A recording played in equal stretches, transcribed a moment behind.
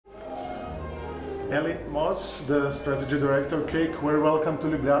Ellie Moss, the Strategy Director, Cake. Very welcome to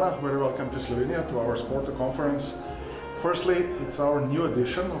Ljubljana, very welcome to Slovenia, to our Sporto conference. Firstly, it's our new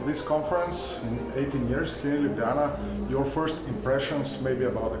edition of this conference in 18 years here in Ljubljana. Your first impressions maybe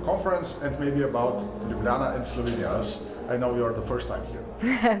about the conference and maybe about Ljubljana and Slovenia, as I know you are the first time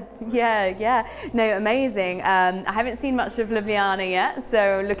here. Yeah. No, amazing. I haven't seen much of Ljubljana yet,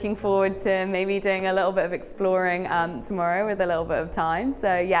 so looking forward to maybe doing a little bit of exploring tomorrow with a little bit of time.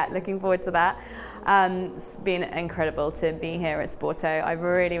 So yeah, looking forward to that. It's been incredible to be here at Sporto. I've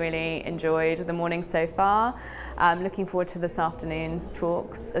really enjoyed the morning so far. Looking forward to this afternoon's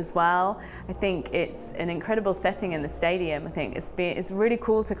talks as well. I think it's an incredible setting in the stadium. I think it's really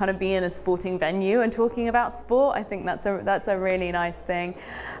cool to kind of be in a sporting venue and talking about sport. I think that's a really nice thing.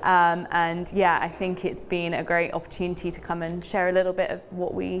 And yeah, I think it's been a great opportunity to come and share a little bit of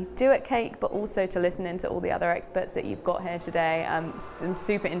what we do at Cake, but also to listen into all the other experts that you've got here today. Some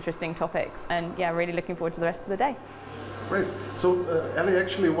super interesting topics, and yeah, really looking forward to the rest of the day. Great. So Ellie,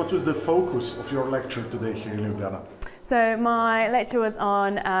 actually, what was the focus of your lecture today here in Ljubljana? So my lecture was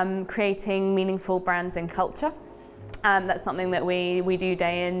on creating meaningful brands and culture. That's something that we do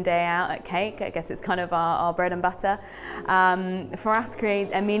day in, day out at Cake. I guess it's kind of our bread and butter. For us, create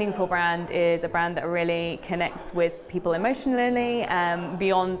a meaningful brand is a brand that really connects with people emotionally,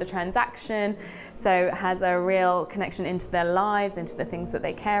 beyond the transaction. So it has a real connection into their lives, into the things that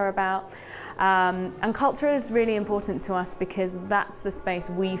they care about. And culture is really important to us because that's the space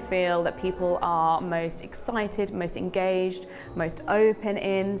we feel that people are most excited, most engaged, most open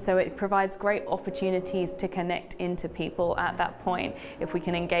in. So it provides great opportunities to connect into people at that point if we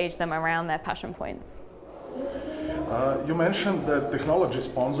can engage them around their passion points. You mentioned that technology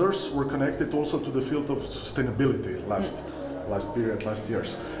sponsors were connected also to the field of sustainability last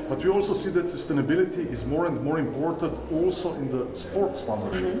years. But we also see that sustainability is more and more important also in the sport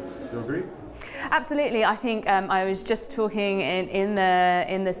sponsorship. Do you agree? Absolutely. I think I was just talking in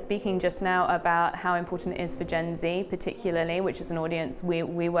the speaking just now about how important it is for Gen Z, particularly, which is an audience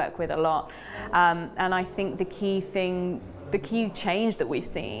we work with a lot. And I think the key change that we've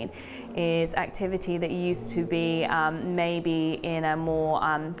seen is activity that used to be maybe in a more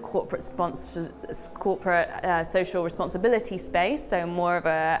corporate social responsibility space, so more of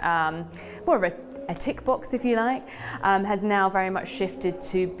a tick box, if you like, has now very much shifted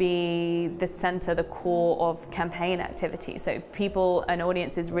to be the center, the core of campaign activity. So people and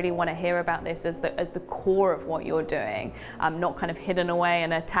audiences really want to hear about this as the core of what you're doing, not kind of hidden away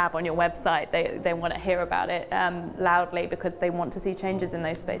in a tab on your website. They want to hear about it loudly because they want to see changes in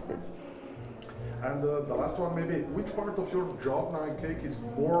those spaces. And the last one, maybe, which part of your job now in Cake is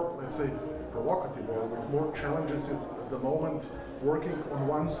more, let's say, provocative or with more challenges at the moment, working on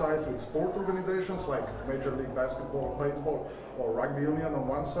one side with sport organizations like Major League Basketball, baseball, or rugby union on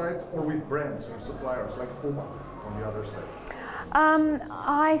one side, or with brands and suppliers like Puma on the other side?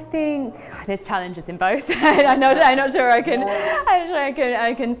 I think there's challenges in both. I'm not sure I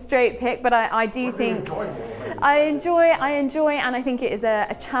can straight pick, but I do think I enjoy, and I think it is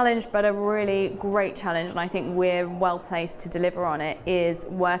a challenge, but a really great challenge, and I think we're well placed to deliver on it. Is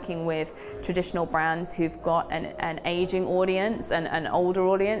working with traditional brands who've got an aging audience and an older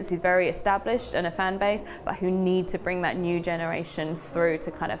audience who's very established and a fan base, but who need to bring that new generation through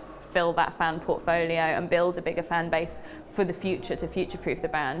to kind of fill that fan portfolio and build a bigger fan base for the future, to future-proof the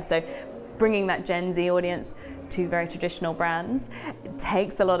brand. So bringing that Gen Z audience to very traditional brands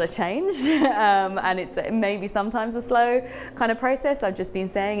takes a lot of change, and it's maybe sometimes a slow kind of process. I've just been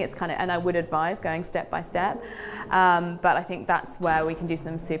saying it's kind of, and I would advise going step by step, but I think that's where we can do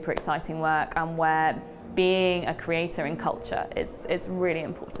some super exciting work and where being a creator in culture is really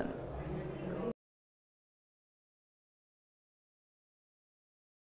important.